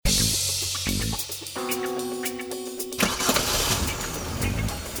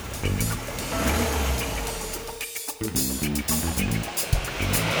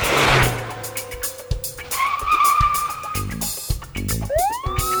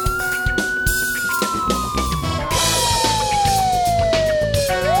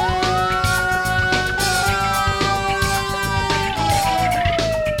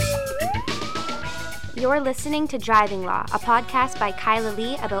You're listening to Driving Law, a podcast by Kyla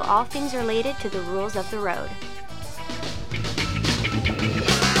Lee about all things related to the rules of the road.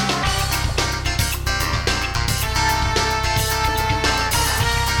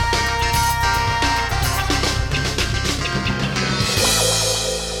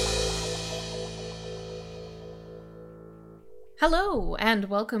 Hello, and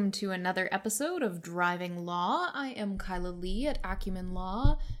welcome to another episode of Driving Law. I am Kyla Lee at Acumen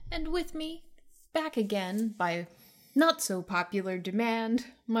Law, and with me, back again by not so popular demand,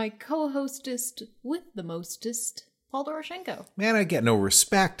 my co-hostess with the mostest, Paul Doroshenko. Man, I get no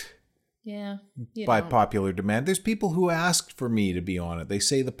respect. Yeah, by popular demand. There's people who asked for me to be on it. They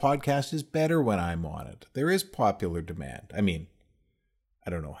say the podcast is better when I'm on it. There is popular demand. I mean, I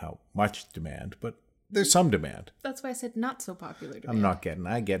don't know how much demand, but there's some demand. That's why I said not so popular demand.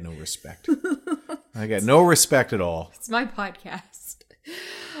 I get no respect. I get no respect at all. It's my podcast.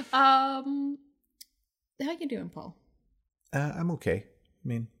 How you doing, Paul? I'm okay. I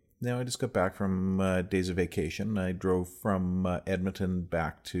mean, I just got back from days of vacation. I drove from Edmonton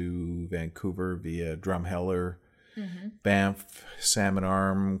back to Vancouver via Drumheller, Banff, Salmon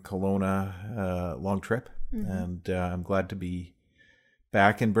Arm, Kelowna, long trip. And I'm glad to be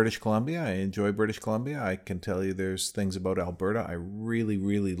back in British Columbia. I enjoy British Columbia. I can tell you there's things about Alberta I really,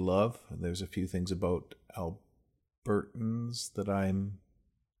 really love. There's a few things about Albertans that I'm...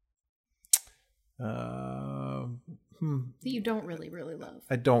 that you don't really, really love.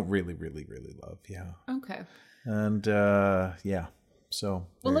 I don't really, really, really love, yeah. Okay. And, yeah. So,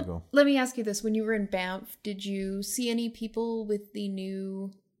 there you go. Let me ask you this. When you were in Banff, did you see any people with the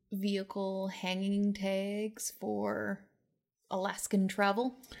new vehicle hanging tags for Alaskan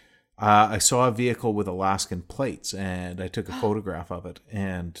travel? I saw a vehicle with Alaskan plates, and I took a photograph of it.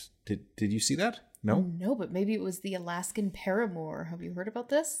 And did you see that? No? No, but maybe it was the Alaskan Paramour. Have you heard about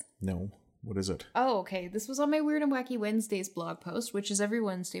this? No. What is it? Oh, okay. This was on my Weird and Wacky Wednesdays blog post, which is every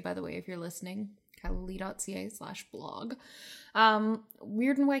Wednesday, by the way, if you're listening. kylalee.ca/blog.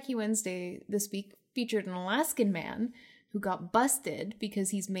 Weird and Wacky Wednesday this week featured an Alaskan man who got busted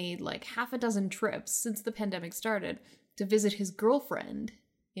because he's made like half a dozen trips since the pandemic started to visit his girlfriend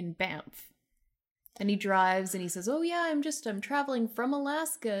in Banff. And he drives and he says, oh yeah, I'm traveling from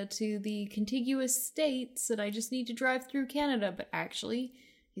Alaska to the contiguous states and I just need to drive through Canada. But actually,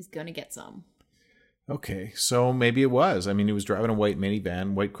 he's gonna get some. Okay, so maybe it was. I mean, he was driving a white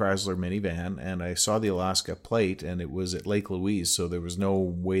Chrysler minivan, and I saw the Alaska plate, and it was at Lake Louise, so there was no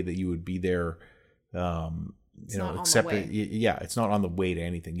way that you would be there, except it's not on the way to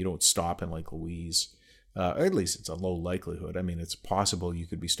anything. You don't stop in Lake Louise. Or at least it's a low likelihood. I mean, it's possible you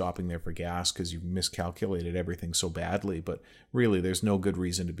could be stopping there for gas because you miscalculated everything so badly, but really there's no good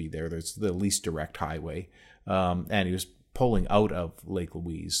reason to be there. There's the least direct highway. And he was pulling out of Lake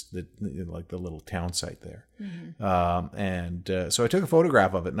Louise, the little town site there. So I took a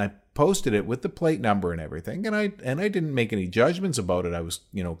photograph of it and I posted it with the plate number and everything. And I didn't make any judgments about it. I was,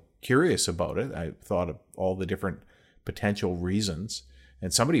 curious about it. I thought of all the different potential reasons.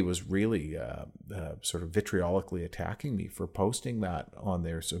 And somebody was really sort of vitriolically attacking me for posting that on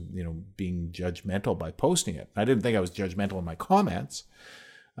there. So, being judgmental by posting it. I didn't think I was judgmental in my comments,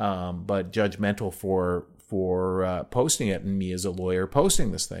 but judgmental for posting it, and me as a lawyer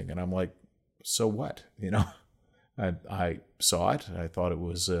posting this thing. And I'm like, so what? I saw it. I thought it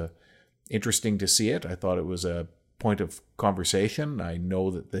was interesting to see it. I thought it was a point of conversation. I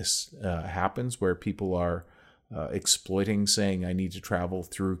know that this happens where people are exploiting, saying I need to travel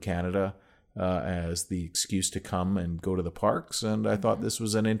through Canada as the excuse to come and go to the parks. And I thought this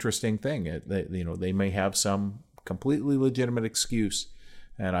was an interesting thing. They may have some completely legitimate excuse,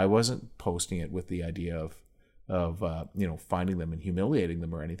 and I wasn't posting it with the idea of finding them and humiliating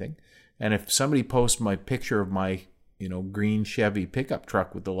them or anything. And if somebody posts my picture of my green Chevy pickup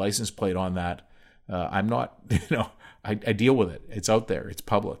truck with the license plate on that, I'm not I deal with it. It's out there. It's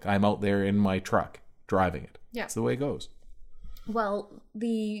public. I'm out there in my truck driving it. Yeah. That's the way it goes. Well,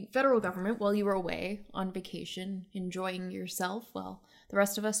 the federal government, while you were away on vacation, enjoying yourself, while the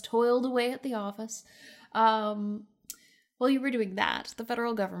rest of us toiled away at the office, while you were doing that, the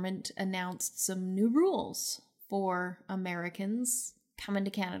federal government announced some new rules for Americans coming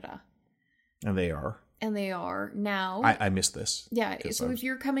to Canada. And they are. Now. I missed this. Yeah, so if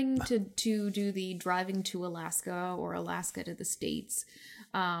you're coming to do the driving to Alaska or Alaska to the States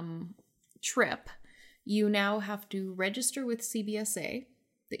trip, you now have to register with CBSA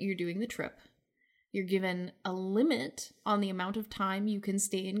that you're doing the trip. You're given a limit on the amount of time you can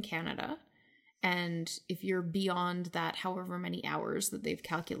stay in Canada. And if you're beyond that, however many hours that they've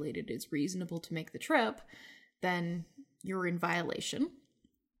calculated is reasonable to make the trip, then you're in violation.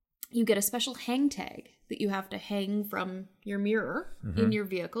 You get a special hang tag that you have to hang from your mirror in your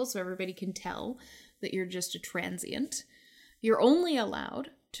vehicle so everybody can tell that you're just a transient. You're only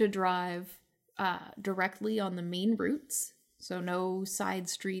allowed to drive directly on the main routes, so no side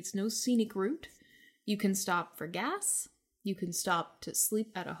streets, no scenic route. You can stop for gas, you can stop to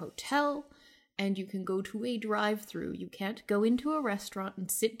sleep at a hotel, and you can go to a drive-through. You can't go into a restaurant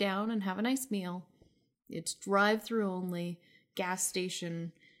and sit down and have a nice meal. It's drive-through only, gas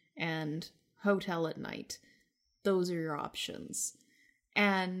station, and hotel at night. Those are your options.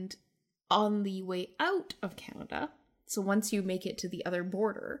 And on the way out of Canada, so once you make it to the other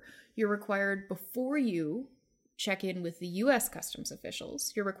border, you're required, before you check in with the US customs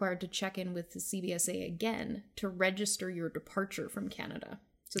officials, you're required to check in with the CBSA again to register your departure from Canada.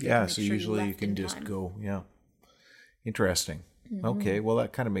 So they can make sure usually you left can in just time. go, Interesting. Okay, well,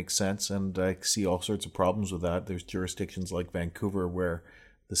 that kind of makes sense, and I see all sorts of problems with that. There's jurisdictions like Vancouver where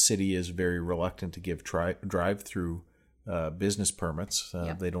the city is very reluctant to give drive-through business permits.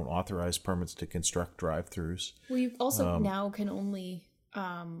 They don't authorize permits to construct drive-throughs. Well, you also now can only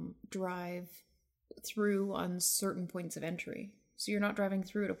drive through on certain points of entry. So you're not driving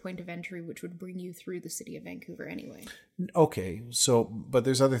through at a point of entry which would bring you through the city of Vancouver anyway. Okay, so, but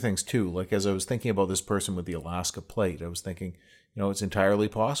there's other things too. Like, as I was thinking about this person with the Alaska plate, I was thinking, it's entirely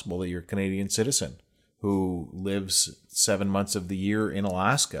possible that you're a Canadian citizen who lives 7 months of the year in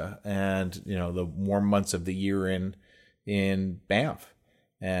Alaska and, the warm months of the year in Banff.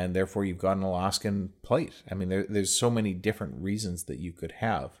 And therefore you've got an Alaskan plate. I mean, there's so many different reasons that you could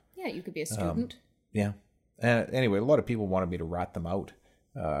have. Yeah, you could be a student. Yeah. Anyway, a lot of people wanted me to rat them out,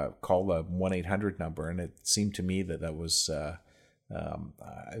 call the 1-800 number, and it seemed to me that was, I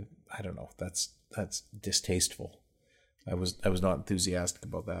don't know, that's distasteful. I was not enthusiastic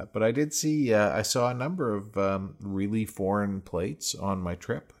about that, but I did see, I saw a number of really foreign plates on my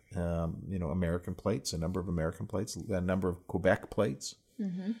trip. American plates, a number of American plates, a number of Quebec plates,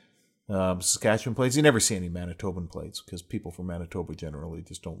 Saskatchewan plates. You never see any Manitoban plates because people from Manitoba generally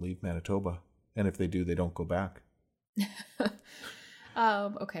just don't leave Manitoba. And if they do, they don't go back.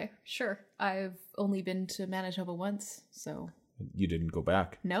 Okay, sure. I've only been to Manitoba once, so... You didn't go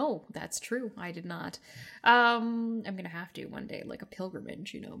back. No, that's true. I did not. I'm going to have to one day, like a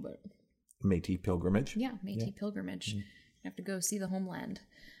pilgrimage, but... Métis pilgrimage? Yeah, Métis pilgrimage. I have to go see the homeland.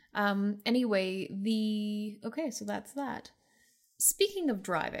 Anyway, Okay, so that's that. Speaking of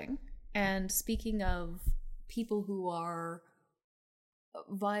driving, and speaking of people who are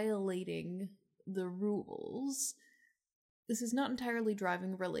violating the rules, this is not entirely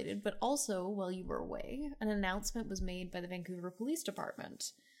driving related, but also, while you were away, an announcement was made by the Vancouver Police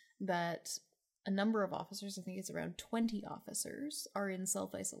Department that a number of officers, I think it's around 20 officers, are in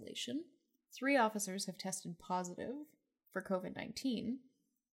self-isolation. 3 officers have tested positive for COVID-19.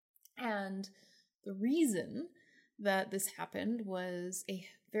 And the reason that this happened was a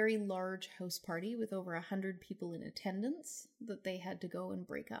very large house party with over 100 people in attendance that they had to go and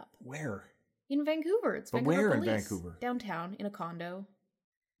break up. Where? In Vancouver. It's but Vancouver where Police. In Vancouver? Downtown, in a condo.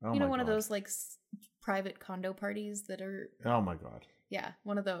 Oh, one of those like private condo parties that are... Oh my God. Yeah,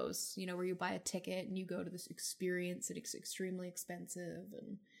 one of those, where you buy a ticket and you go to this experience. It's extremely expensive.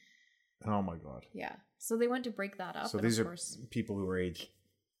 And oh my God. Yeah. So they went to break that up. So these are people who are aged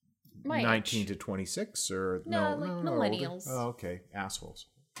 19 to 26 or no, millennials. Oh, okay. Assholes.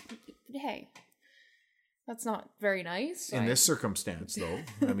 Hey, that's not very nice. In this circumstance, though,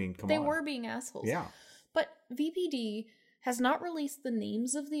 I mean, come on. They were being assholes. Yeah. But VPD has not released the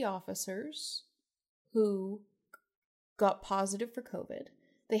names of the officers who got positive for COVID.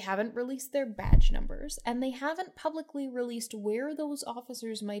 They haven't released their badge numbers, and they haven't publicly released where those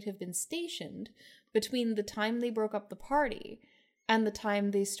officers might have been stationed between the time they broke up the party and the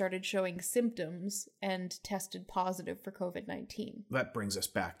time they started showing symptoms and tested positive for COVID-19. That brings us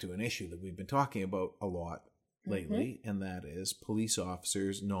back to an issue that we've been talking about a lot lately, and that is police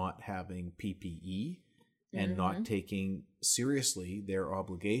officers not having PPE and not taking seriously their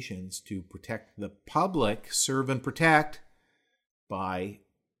obligations to protect the public, serve and protect, by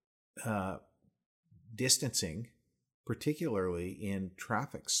distancing, particularly in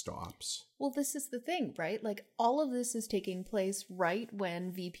traffic stops. Well, this is the thing, right? Like, all of this is taking place right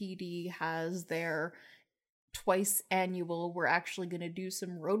when VPD has their twice annual, we're actually going to do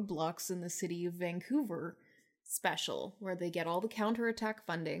some roadblocks in the city of Vancouver special, where they get all the counterattack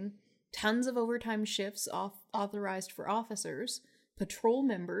funding, tons of overtime shifts authorized for officers, patrol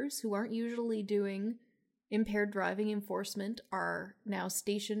members who aren't usually doing impaired driving enforcement are now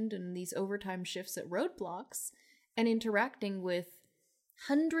stationed in these overtime shifts at roadblocks and interacting with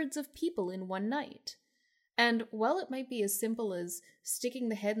hundreds of people in one night. And while it might be as simple as sticking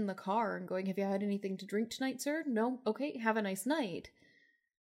the head in the car and going, "Have you had anything to drink tonight, sir?" "No." "Okay, have a nice night."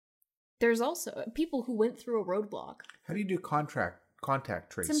 There's also people who went through a roadblock. How do you do contact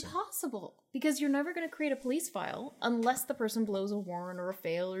tracing? It's impossible, because you're never going to create a police file unless the person blows a warrant or a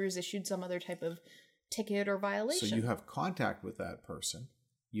fail or is issued some other type of ticket or violation. So you have contact with that person.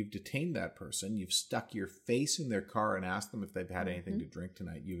 You've detained that person. You've stuck your face in their car and asked them if they've had anything to drink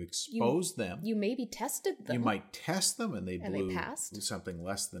tonight. You've exposed them. You maybe tested them. You might test them and they blew passed. something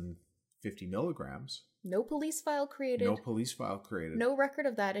less than 50 milligrams. No police file created. No police file created. No record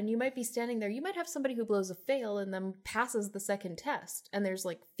of that. And you might be standing there. You might have somebody who blows a fail and then passes the second test. And there's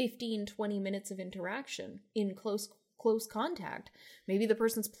like 15, 20 minutes of interaction in close contact. Maybe the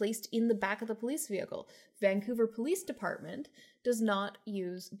person's placed in the back of the police vehicle. Vancouver Police Department does not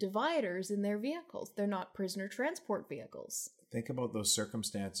use dividers in their vehicles. They're not prisoner transport vehicles. Think about those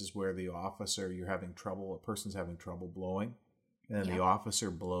circumstances where the officer, a person's having trouble blowing, and the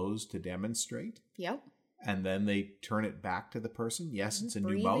officer blows to demonstrate. Yep. And then they turn it back to the person. Yes, it's a new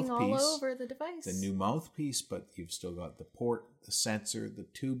Breathing mouthpiece. all over the device. It's a new mouthpiece, but you've still got the port, the sensor, the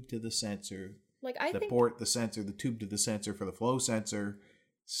tube to the sensor, the port, the sensor, the tube to the sensor for the flow sensor,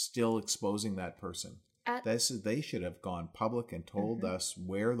 still exposing that person. They should have gone public and told us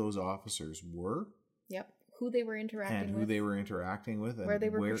where those officers were. Yep. Who they were interacting with. And where they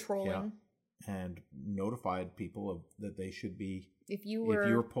were patrolling. And notified people that they should be. If you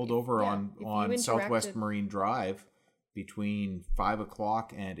were pulled over on Southwest Marine Drive between 5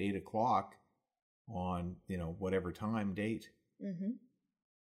 o'clock and 8 o'clock on, whatever time, date,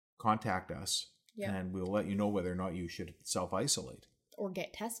 contact us and we'll let you know whether or not you should self-isolate. Or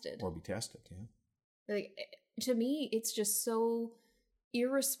get tested. Or be tested, yeah. Like, to me, it's just so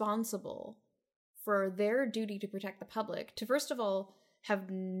irresponsible for their duty to protect the public to, first of all, have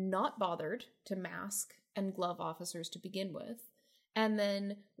not bothered to mask and glove officers to begin with. And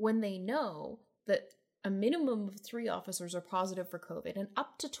then when they know that a minimum of 3 officers are positive for COVID and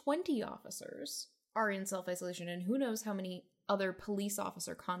up to 20 officers are in self-isolation, and who knows how many other police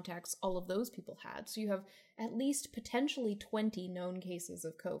officer contacts all of those people had. So you have at least potentially 20 known cases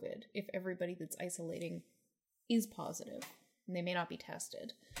of COVID if everybody that's isolating is positive and they may not be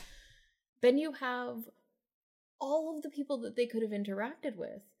tested. Then you have all of the people that they could have interacted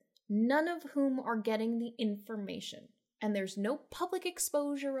with, none of whom are getting the information. And there's no public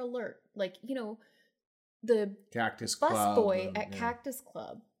exposure alert. Like, the Cactus busboy at Cactus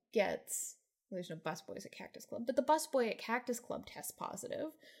Club gets... Well, there's no busboys at Cactus Club, but the busboy at Cactus Club tests positive.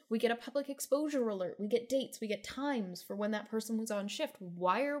 We get a public exposure alert. We get dates. We get times for when that person was on shift.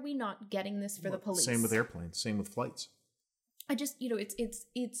 Why are we not getting this for the police? Same with airplanes. Same with flights. I just,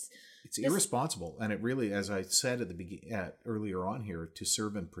 it's irresponsible, and it really, as I said at the earlier on here, to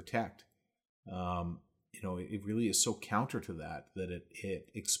serve and protect. It really is so counter to that it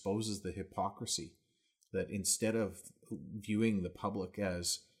exposes the hypocrisy. That instead of viewing the public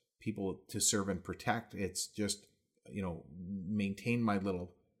as people to serve and protect, it's just maintain my little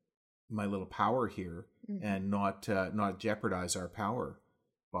power here and not jeopardize our power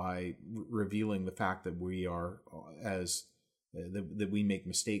by revealing the fact that we are that we make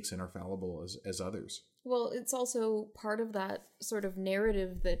mistakes and are fallible as others. Well, it's also part of that sort of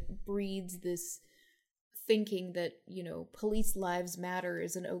narrative that breeds this thinking that police lives matter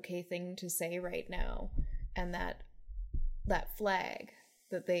is an okay thing to say right now, and that flag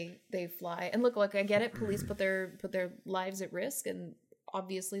that they fly. And look, I get it, police put their lives at risk, and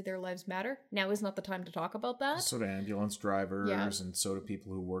obviously their lives matter. Now is not the time to talk about that. So do ambulance drivers, and so do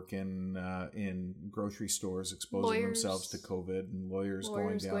people who work in grocery stores exposing themselves to COVID, and lawyers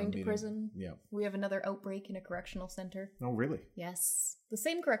going to prison. Yeah. We have another outbreak in a correctional center. Oh, really? Yes. The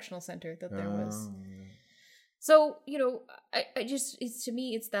same correctional center that there was. Yeah. So, to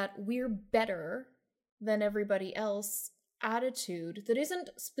me, it's that we're better than everybody else attitude that isn't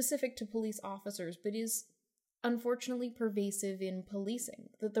specific to police officers, but is unfortunately pervasive in policing,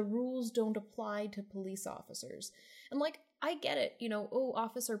 that the rules don't apply to police officers. And I get it,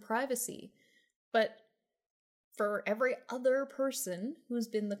 officer privacy, but for every other person who's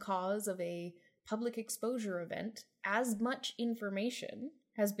been the cause of a public exposure event, as much information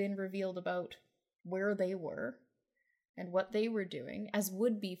has been revealed about where they were and what they were doing as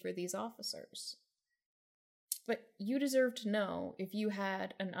would be for these officers. But you deserve to know if you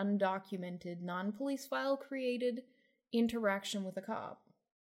had an undocumented, non-police file created interaction with a cop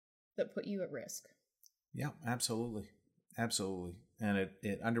that put you at risk. Yeah, absolutely. Absolutely. And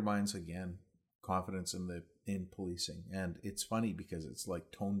it undermines, again, confidence in policing. And it's funny because it's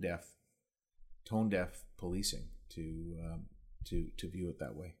like tone deaf policing to view it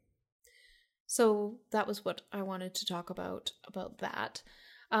that way. So that was what I wanted to talk about that.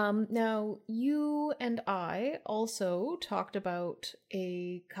 Now, you and I also talked about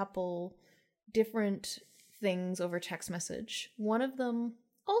a couple different things over text message. One of them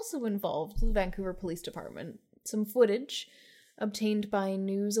also involved the Vancouver Police Department. Some footage obtained by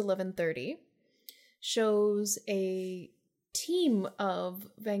News 1130 shows a team of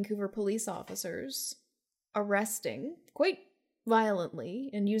Vancouver police officers arresting, quite violently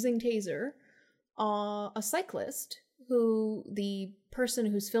and using taser, a cyclist who the person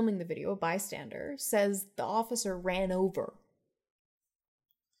who's filming the video, a bystander, says the officer ran over.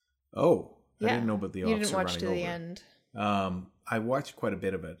 Oh, I didn't know about the officer You didn't watch running to over. the end. I watched quite a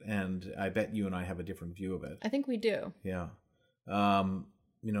bit of it, and I bet you and I have a different view of it. I think we do. Yeah. I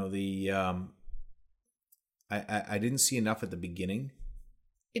didn't see enough at the beginning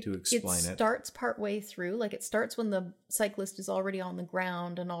to explain it. It starts partway through. Like, it starts when the cyclist is already on the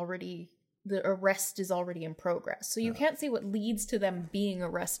ground and the arrest is already in progress. So you can't see what leads to them being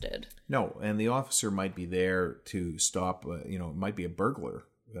arrested. No, and the officer might be there to stop, it might be a burglar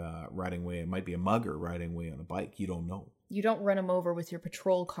riding away. It might be a mugger riding away on a bike. You don't know. You don't run him over with your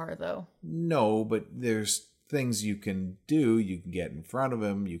patrol car, though. No, but there's things you can do. You can get in front of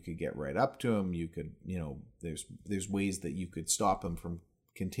him. You could get right up to him. You could, there's ways that you could stop him from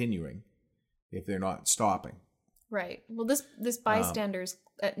continuing if they're not stopping. Right. Well, this bystander's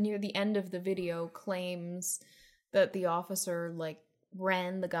near the end of the video claims that the officer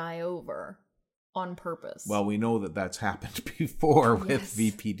ran the guy over on purpose. Well, we know that that's happened before with Yes.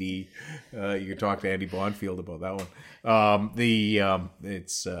 VPD. You could talk to Andy Bonfield about that one.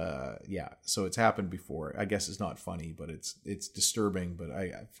 So it's happened before. I guess it's not funny, but it's disturbing. But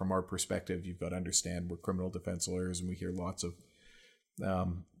from our perspective, you've got to understand we're criminal defense lawyers, and we hear lots of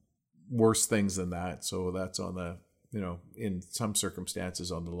worse things than that. So that's on the, in some circumstances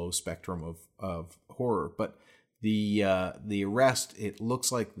on the low spectrum of horror. But the arrest, it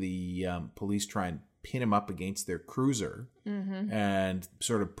looks like the police try and pin him up against their cruiser and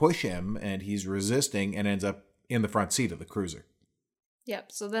sort of push him, and he's resisting and ends up in the front seat of the cruiser.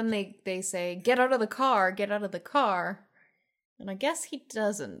 Yep. So then they say, "Get out of the car, get out of the car." And I guess he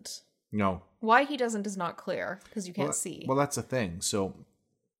doesn't. No. Why he doesn't is not clear, because you can't see. Well, that's the thing. So,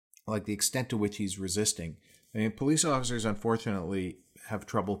 like, the extent to which he's resisting. I mean, police officers, unfortunately, have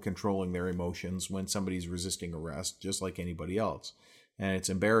trouble controlling their emotions when somebody's resisting arrest, just like anybody else. And it's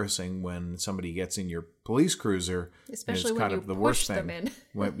embarrassing when somebody gets in your police cruiser. Especially it's when kind you of the worst push them thing. in.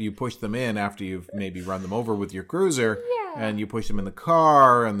 When you push them in after you've maybe run them over with your cruiser, Yeah. and you push them in the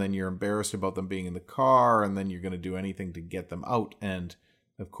car, and then you're embarrassed about them being in the car, and then you're going to do anything to get them out. And,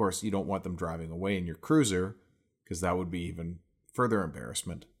 of course, you don't want them driving away in your cruiser, because that would be even further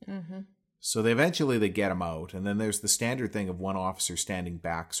embarrassment. Mm-hmm. So they eventually get him out, and then there's the standard thing of one officer standing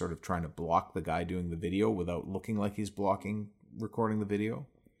back, sort of trying to block the guy doing the video without looking like he's recording the video.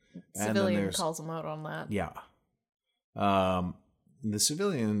 Civilian calls him out on that. Yeah. The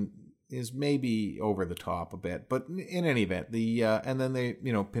civilian is maybe over the top a bit, but in any event, and then they,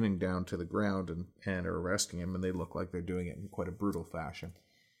 pinning down to the ground and are arresting him, and they look like they're doing it in quite a brutal fashion.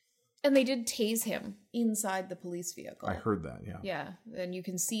 And they did tase him inside the police vehicle. I heard that, yeah. Yeah, and you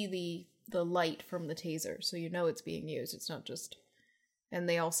can see the light from the taser, so you know it's being used. It's not just... And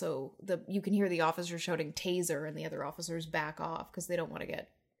they also... you can hear the officer shouting taser, and the other officers back off because they don't want to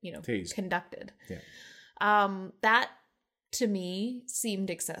get, Tased. conducted. Yeah. That, to me, seemed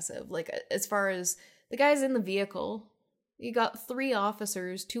excessive. Like, as far as the guys in the vehicle, you got 3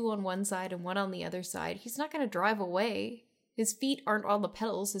 officers, 2 on one side and 1 on the other side. He's not going to drive away. His feet aren't on the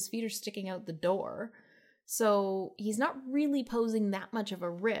pedals. His feet are sticking out the door. So he's not really posing that much of a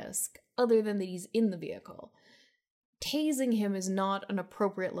risk other than that he's in the vehicle. Tasing him is not an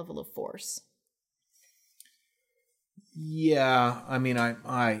appropriate level of force. Yeah, I mean,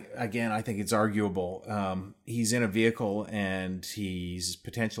 I think it's arguable. He's in a vehicle, and he's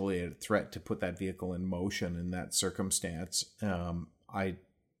potentially a threat to put that vehicle in motion in that circumstance. I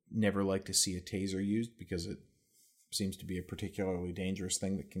never like to see a taser used because it seems to be a particularly dangerous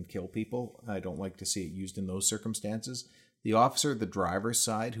thing that can kill people. I don't like to see it used in those circumstances. The officer at the driver's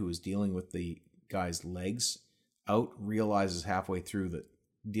side who is dealing with the guy's legs out realizes halfway through that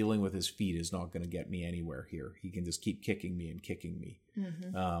dealing with his feet is not going to get me anywhere here. He can just keep kicking me and kicking me.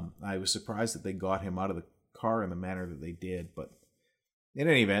 Mm-hmm. I was surprised that they got him out of the car in the manner that they did, but in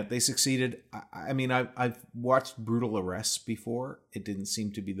any event, they succeeded. I mean, I've watched brutal arrests before. It didn't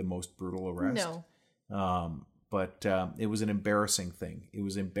seem to be the most brutal arrest. No. But it was an embarrassing thing. It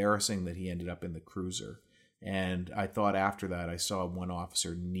was embarrassing that he ended up in the cruiser. And I thought after that, I saw one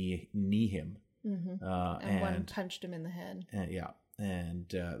officer knee him. Mm-hmm. And one punched him in the head. and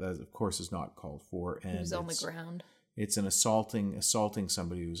that, of course, is not called for. And Who's on the ground. It's an assaulting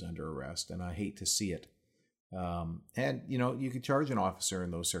somebody who's under arrest, and I hate to see it. And, you could charge an officer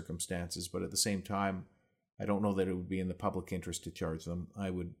in those circumstances, but at the same time, I don't know that it would be in the public interest to charge them.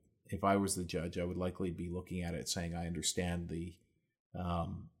 If I was the judge, I would likely be looking at it saying, I understand the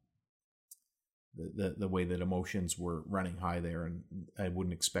way that emotions were running high there, and I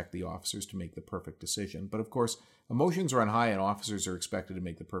wouldn't expect the officers to make the perfect decision. But of course, emotions run high, and officers are expected to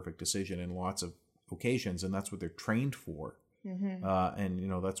make the perfect decision in lots of occasions, and that's what they're trained for. Mm-hmm.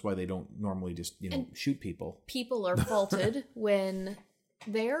 And that's why they don't normally just shoot people. People are faulted when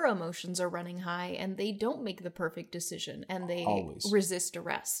their emotions are running high and they don't make the perfect decision, and they resist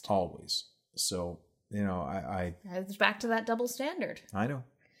arrest. Always. So it's back to that double standard. I know.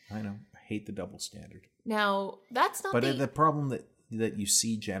 I hate the double standard. Now, that's not. But the problem that you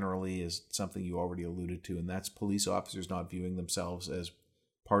see generally is something you already alluded to, and that's police officers not viewing themselves as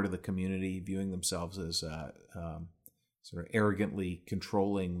part of the community, viewing themselves as sort of arrogantly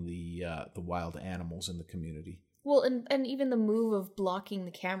controlling the wild animals in the community. Well, and even the move of blocking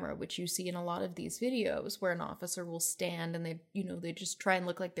the camera, which you see in a lot of these videos, where an officer will stand and they just try and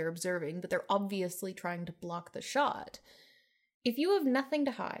look like they're observing, but they're obviously trying to block the shot. If you have nothing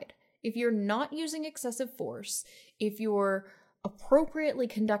to hide, if you're not using excessive force, if you're appropriately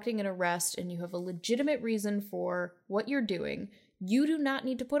conducting an arrest and you have a legitimate reason for what you're doing, you do not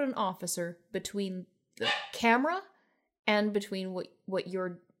need to put an officer between the camera and between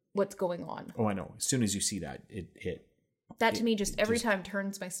what's going on. Oh, I know. As soon as you see that, that to me just every time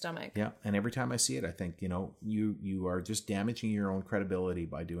turns my stomach. Yeah, and every time I see it, I think, you are just damaging your own credibility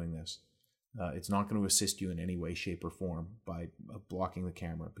by doing this. It's not going to assist you in any way, shape, or form by blocking the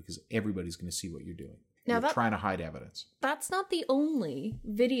camera, because everybody's going to see what you're doing. Now you're trying to hide evidence. That's not the only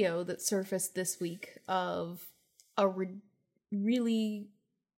video that surfaced this week of a really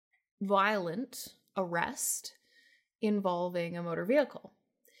violent arrest involving a motor vehicle.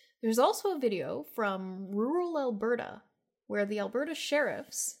 There's also a video from rural Alberta where the Alberta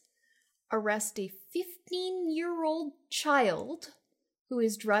sheriffs arrest a 15-year-old child who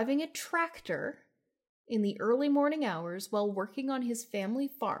is driving a tractor in the early morning hours while working on his family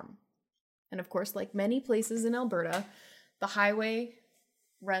farm. And of course, like many places in Alberta, the highway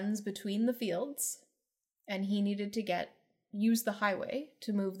runs between the fields, and he needed to use the highway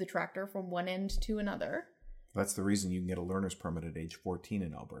to move the tractor from one end to another. That's the reason you can get a learner's permit at age 14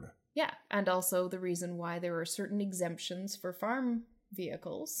 in Alberta. Yeah, and also the reason why there are certain exemptions for farm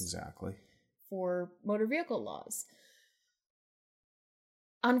vehicles. Exactly. For motor vehicle laws.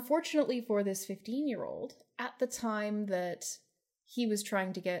 Unfortunately for this 15-year-old, at the time that he was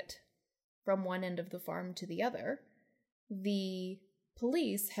trying to get from one end of the farm to the other, the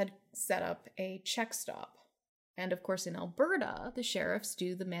police had set up a check stop. And of course, in Alberta, the sheriffs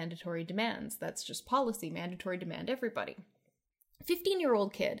do the mandatory demands. That's just policy, mandatory demand everybody.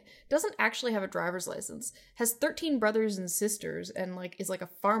 15-year-old kid doesn't actually have a driver's license, has 13 brothers and sisters, and is like a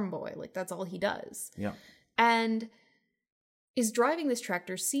farm boy. That's all he does. Yeah. And is driving this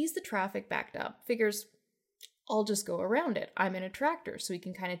tractor, sees the traffic backed up, figures, I'll just go around it. I'm in a tractor, so he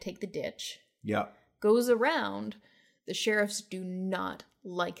can kind of take the ditch. Yeah. Goes around. The sheriffs do not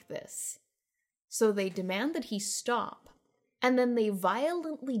like this. So they demand that he stop, and then they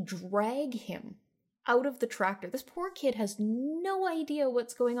violently drag him out of the tractor. This poor kid has no idea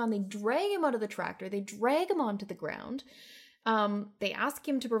what's going on. They drag him out of the tractor. They drag him onto the ground. They ask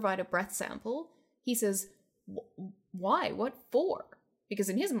him to provide a breath sample. He says, why? What for? Because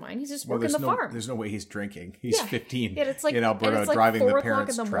in his mind, he's just working the farm. There's no way he's drinking. He's 15 it's in Alberta driving the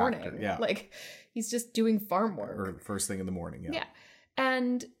parents' tractor. Morning. Yeah. He's just doing farm work. Or first thing in the morning, yeah. Yeah.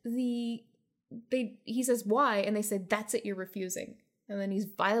 And he says, why? And they said, that's it, you're refusing. And then he's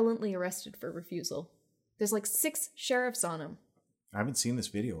violently arrested for refusal. There's 6 sheriffs on him. I haven't seen this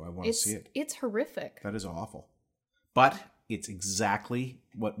video. I want to see it. It's horrific. That is awful. But it's exactly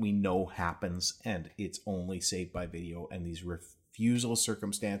what we know happens, and it's only saved by video, and these refusal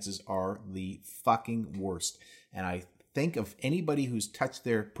circumstances are the fucking worst. And I think of anybody who's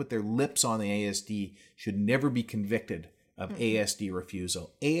put their lips on the ASD should never be convicted of ASD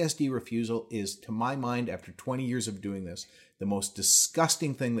refusal. ASD refusal is, to my mind, after 20 years of doing this, the most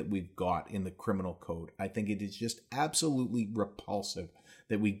disgusting thing that we've got in the criminal code. I think it is just absolutely repulsive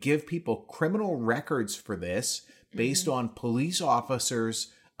that we give people criminal records for this based on police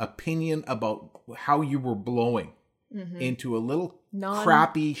officers' opinion about how you were blowing into a little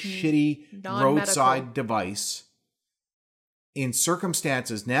crappy, shitty roadside device in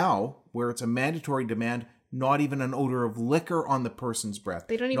circumstances now where it's a mandatory demand. Not even an odor of liquor on the person's breath.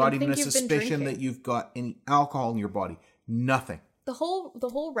 They don't even Not think even a you've suspicion been that you've got any alcohol in your body. Nothing. The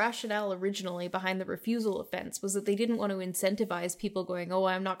whole rationale originally behind the refusal offense was that they didn't want to incentivize people going, oh,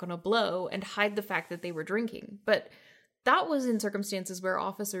 I'm not going to blow, and hide the fact that they were drinking. But that was in circumstances where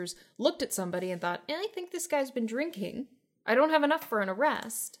officers looked at somebody and thought, I think this guy's been drinking. I don't have enough for an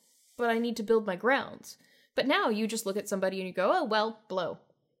arrest, but I need to build my grounds. But now you just look at somebody and you go, oh, well, blow.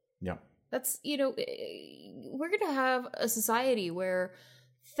 Yeah. That's, we're going to have a society where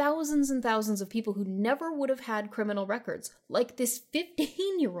thousands and thousands of people who never would have had criminal records, like this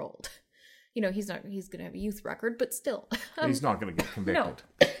 15-year-old. He's going to have a youth record, but still. He's not going to get convicted.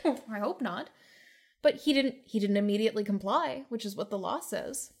 No, I hope not. But he didn't immediately comply, which is what the law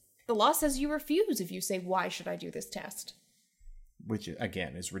says. The law says you refuse if you say, why should I do this test? Which,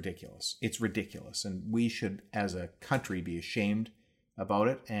 again, is ridiculous. It's ridiculous. And we should, as a country, be ashamed about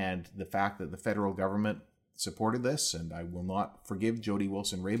it. And the fact that the federal government supported this, and I will not forgive Jody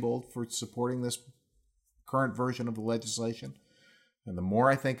Wilson-Raybould for supporting this current version of the legislation. And the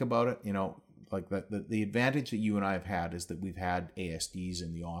more I think about it, like the advantage that you and I have had is that we've had ASDs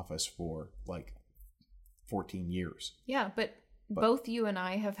in the office for like 14 years. Yeah, but both you and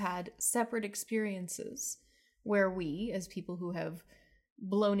I have had separate experiences where we, as people who have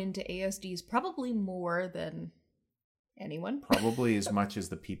blown into ASDs probably more than anyone. Probably as much as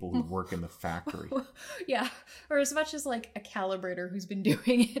the people who work in the factory. Yeah, or as much as like a calibrator who's been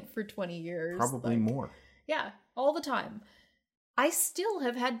doing it for 20 years. Probably more. Yeah, all the time. I still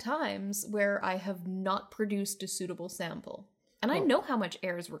have had times where I have not produced a suitable sample. And I know how much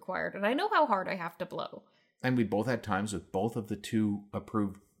air is required, and I know how hard I have to blow. And we both had times with both of the two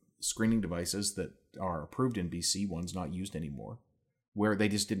approved screening devices that are approved in BC, one's not used anymore, where they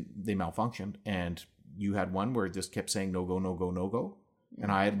malfunctioned. And you had one where it just kept saying no go, no go, no go. Mm-hmm.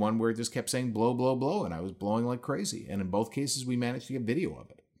 And I had one where it just kept saying blow, blow, blow. And I was blowing like crazy. And in both cases, we managed to get video of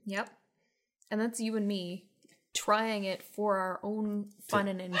it. Yep. And that's you and me trying it for our own fun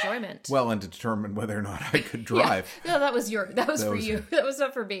and enjoyment. Well, and to determine whether or not I could drive. Yeah. No, that was for you. That was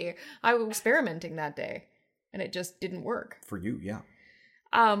not for me. I was experimenting that day. And it just didn't work. For you, yeah.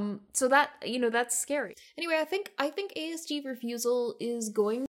 So that, that's scary. Anyway, I think ASD refusal is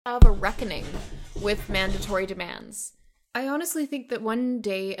going to have a reckoning with mandatory demands. I honestly think that one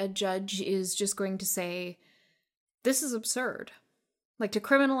day a judge is just going to say, this is absurd. Like, to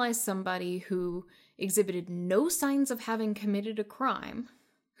criminalize somebody who exhibited no signs of having committed a crime,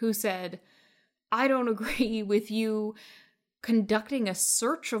 who said, I don't agree with you conducting a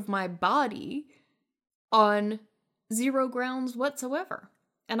search of my body on zero grounds whatsoever.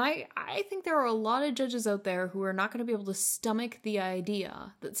 And I think there are a lot of judges out there who are not going to be able to stomach the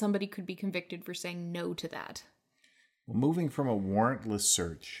idea that somebody could be convicted for saying no to that. Well, moving from a warrantless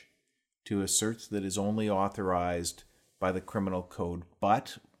search to a search that is only authorized by the criminal code,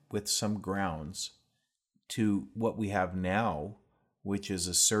 but with some grounds, to what we have now, which is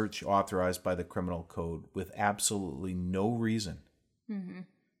a search authorized by the criminal code with absolutely no reason. Mm-hmm.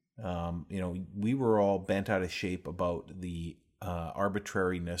 We were all bent out of shape about the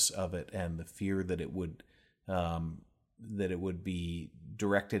arbitrariness of it and the fear that it would be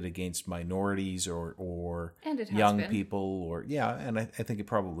directed against minorities or young people, and I think it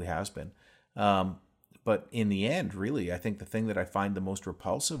probably has been. But in the end, really, I think the thing that I find the most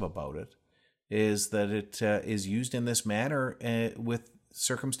repulsive about it is that it is used in this manner with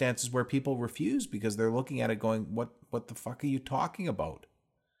circumstances where people refuse because they're looking at it going, what the fuck are you talking about?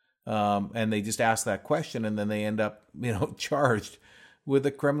 And they just ask that question, and then they end up, charged with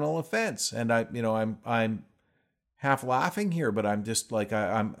a criminal offense. And I'm half laughing here, but I'm just like,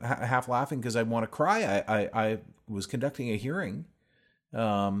 I'm half laughing because I want to cry. I was conducting a hearing,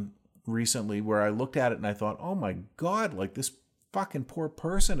 recently where I looked at it and I thought, oh my God, like this fucking poor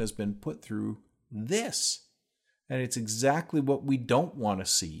person has been put through this. And it's exactly what we don't want to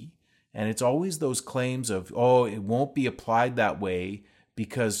see. And it's always those claims of, oh, it won't be applied that way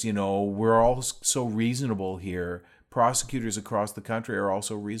because, we're all so reasonable here. Prosecutors across the country are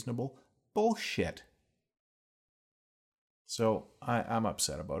also reasonable. Bullshit. So I'm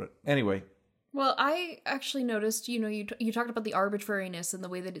upset about it. Anyway. Well, I actually noticed, you talked about the arbitrariness and the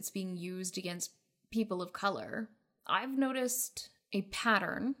way that it's being used against people of color. I've noticed a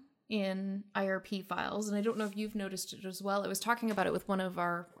pattern in IRP files, and I don't know if you've noticed it as well. I was talking about it with one of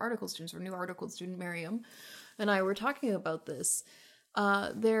our article students, our new article student, Miriam, and I were talking about this.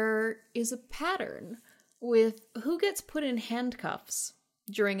 There is a pattern with who gets put in handcuffs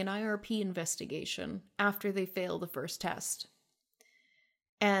during an IRP investigation after they fail the first test.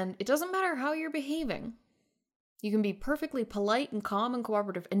 And it doesn't matter how you're behaving. You can be perfectly polite and calm and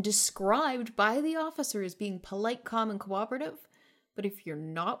cooperative and described by the officer as being polite, calm, and cooperative. But if you're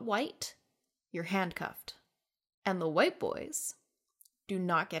not white, you're handcuffed. And the white boys do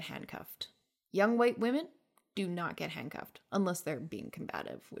not get handcuffed. Young white women do not get handcuffed unless they're being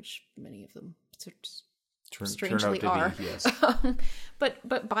combative, which many of them strangely are. Yes.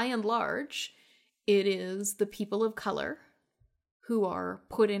 But by and large, it is the people of color who are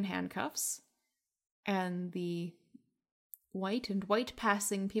put in handcuffs, and the white and white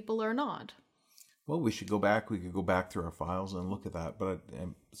passing people are not. Well, we should go back. We could go back through our files and look at that. But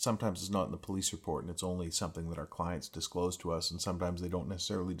sometimes it's not in the police report, and it's only something that our clients disclose to us. And sometimes they don't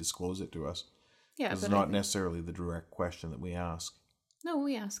necessarily disclose it to us. Yeah, it's not necessarily the direct question that we ask. No,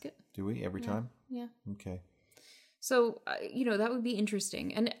 we ask it. Do we every time? Yeah. Okay. So, that would be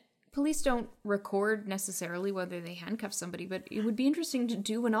interesting. And police don't record necessarily whether they handcuff somebody, but it would be interesting to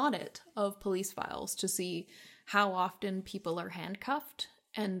do an audit of police files to see how often people are handcuffed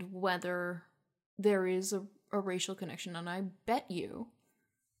and whether there is a racial connection. And I bet you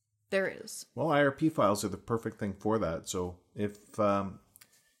there is. Well, IRP files are the perfect thing for that. So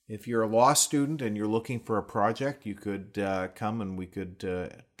if you're a law student and you're looking for a project, you could come and we could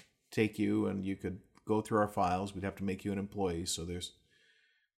take you and you could go through our files. We'd have to make you an employee. So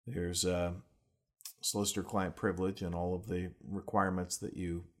there's solicitor-client privilege and all of the requirements that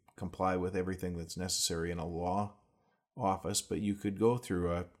you comply with, everything that's necessary in a law office. But you could go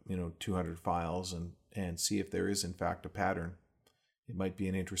through 200 files and see if there is in fact a pattern. It might be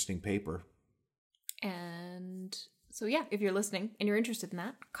an interesting paper. And so if you're listening and you're interested in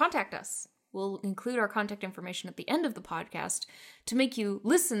that, contact us. We'll include our contact information at the end of the podcast to make you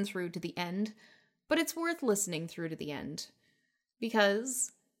listen through to the end. But it's worth listening through to the end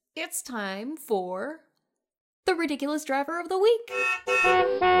because it's time for the Ridiculous Driver of the Week.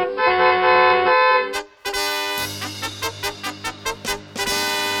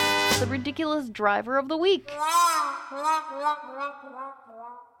 The Ridiculous Driver of the Week.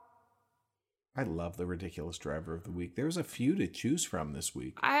 I love the Ridiculous Driver of the Week. There's a few to choose from this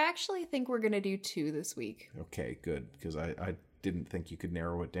week. I actually think we're going to do 2 this week. Okay, good, because I didn't think you could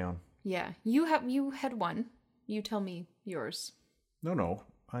narrow it down. Yeah, you had one. You tell me yours. No,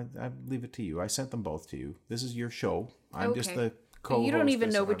 I leave it to you. I sent them both to you. This is your show. I'm just the co-host. You don't even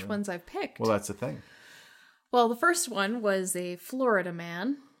know which ones I've picked. Well, that's the thing. Well, the first one was a Florida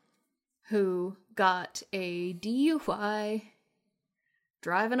man who got a DUI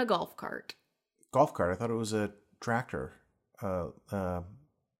driving a golf cart. Golf cart? I thought it was a tractor, lawn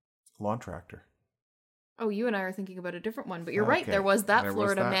tractor. Oh, you and I are thinking about a different one, but you're right. There was that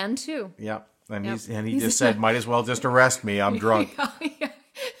Florida man too. Yep. And he just said, might as well just arrest me. I'm drunk. Yeah.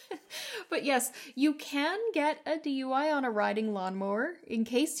 But yes, you can get a DUI on a riding lawnmower, in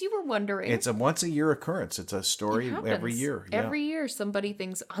case you were wondering. It's a once-a-year occurrence. It's a story every year. Yeah. Every year somebody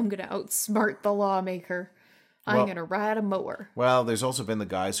thinks, I'm going to outsmart the lawmaker. I'm going to ride a mower. Well, there's also been the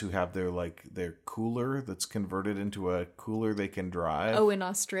guys who have their cooler that's converted into a cooler they can drive. Oh, in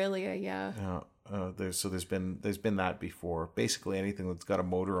Australia, yeah. There's been that before. Basically, anything that's got a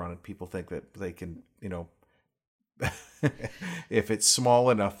motor on it, people think that they can, if it's small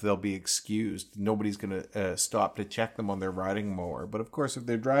enough, they'll be excused. Nobody's going to stop to check them on their riding mower. But of course, if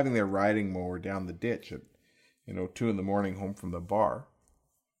they're driving their riding mower down the ditch at 2 a.m. home from the bar,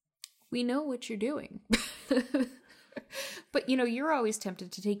 we know what you're doing. But you're always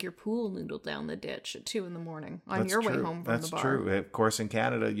tempted to take your pool noodle down the ditch at 2 a.m. on your way home from the bar. That's true. Of course, in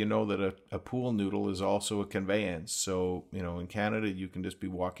Canada, you know that a pool noodle is also a conveyance. So, in Canada, you can just be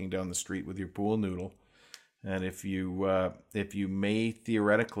walking down the street with your pool noodle. And if you may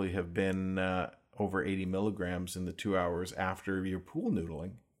theoretically have been over 80 milligrams in the 2 hours after your pool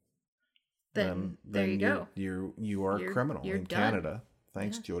noodling, then there you go. You are a criminal in Canada.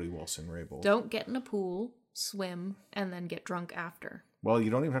 Thanks, Jody Wilson-Raybould. Don't get in a pool, swim, and then get drunk after. Well, you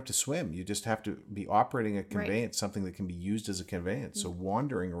don't even have to swim. You just have to be operating a conveyance, something that can be used as a conveyance. So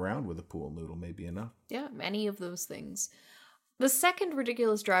wandering around with a pool noodle may be enough. Yeah, any of those things. The second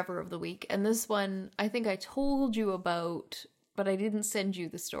Ridiculous Driver of the Week, and this one I think I told you about, but I didn't send you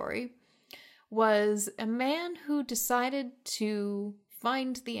the story, was a man who decided to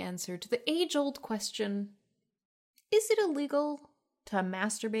find the answer to the age-old question, is it illegal to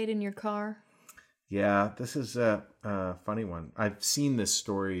masturbate in your car? Yeah, this is a funny one. I've seen this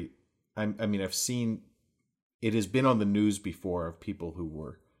story. I've seen it has been on the news before of people who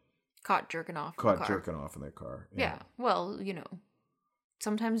were caught jerking off in their car. Yeah. Well,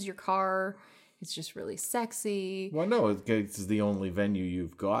 sometimes your car is just really sexy. Well, no, it's the only venue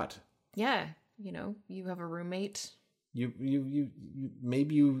you've got. Yeah. You have a roommate. You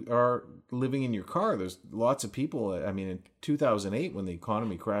maybe you are living in your car. There's lots of people. In 2008, when the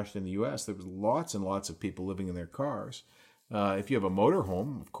economy crashed in the U.S., there was lots and lots of people living in their cars. If you have a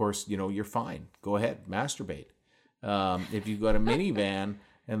motorhome, of course, you're fine. Go ahead, masturbate. If you've got a minivan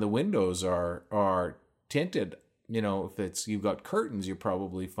and the windows are tinted, if you've got curtains, you're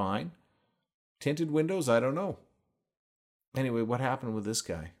probably fine. Tinted windows, I don't know. Anyway, what happened with this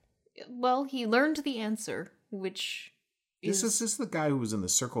guy? Well, he learned the answer, which Is this the guy who was in the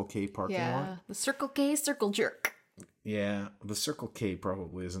Circle K parking lot? the Circle K circle jerk. Yeah, the Circle K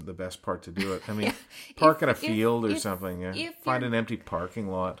probably isn't the best part to do it. I mean, park in a field or something. Yeah. Find an empty parking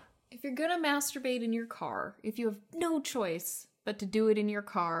lot. If you're gonna masturbate in your car, if you have no choice but to do it in your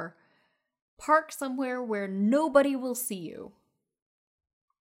car, park somewhere where nobody will see you.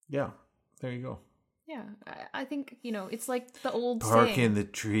 Yeah, there you go. Yeah, I think, it's like the old Park saying. in the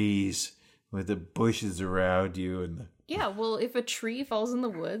trees with the bushes around you and the... Yeah, well, if a tree falls in the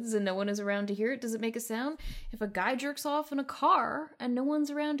woods and no one is around to hear it, does it make a sound? If a guy jerks off in a car and no one's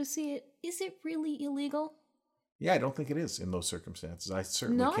around to see it, is it really illegal? Yeah, I don't think it is in those circumstances. I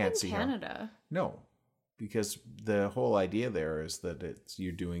certainly Not can't in see Canada. No, because the whole idea there is that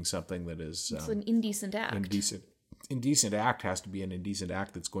you're doing something that is... It's an indecent act. Indecent act has to be an indecent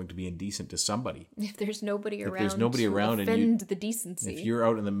act that's going to be indecent to somebody. If there's nobody around, and offend the decency. If you're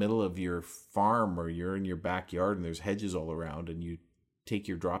out in the middle of your farm or you're in your backyard and there's hedges all around and you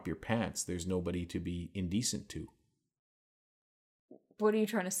drop your pants, there's nobody to be indecent to. What are you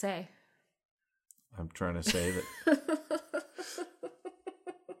trying to say? I'm trying to say that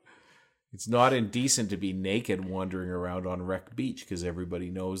it's not indecent to be naked wandering around on Wreck Beach because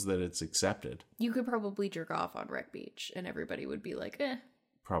everybody knows that it's accepted. You could probably jerk off on Wreck Beach and everybody would be like, eh.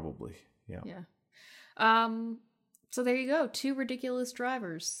 Probably, yeah. Yeah. So there you go. 2 ridiculous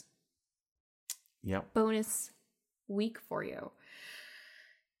drivers. Yep. Bonus week for you.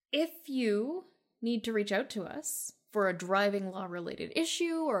 If you need to reach out to us for a driving law related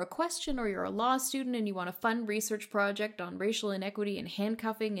issue or a question, or you're a law student and you want a fun research project on racial inequity and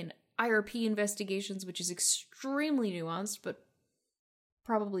handcuffing and IRP investigations, which is extremely nuanced but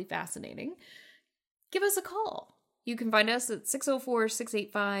probably fascinating, give us a call. You can find us at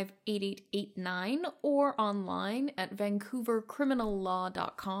 604-685-8889 or online at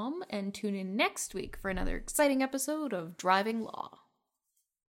vancouvercriminallaw.com, and tune in next week for another exciting episode of Driving Law.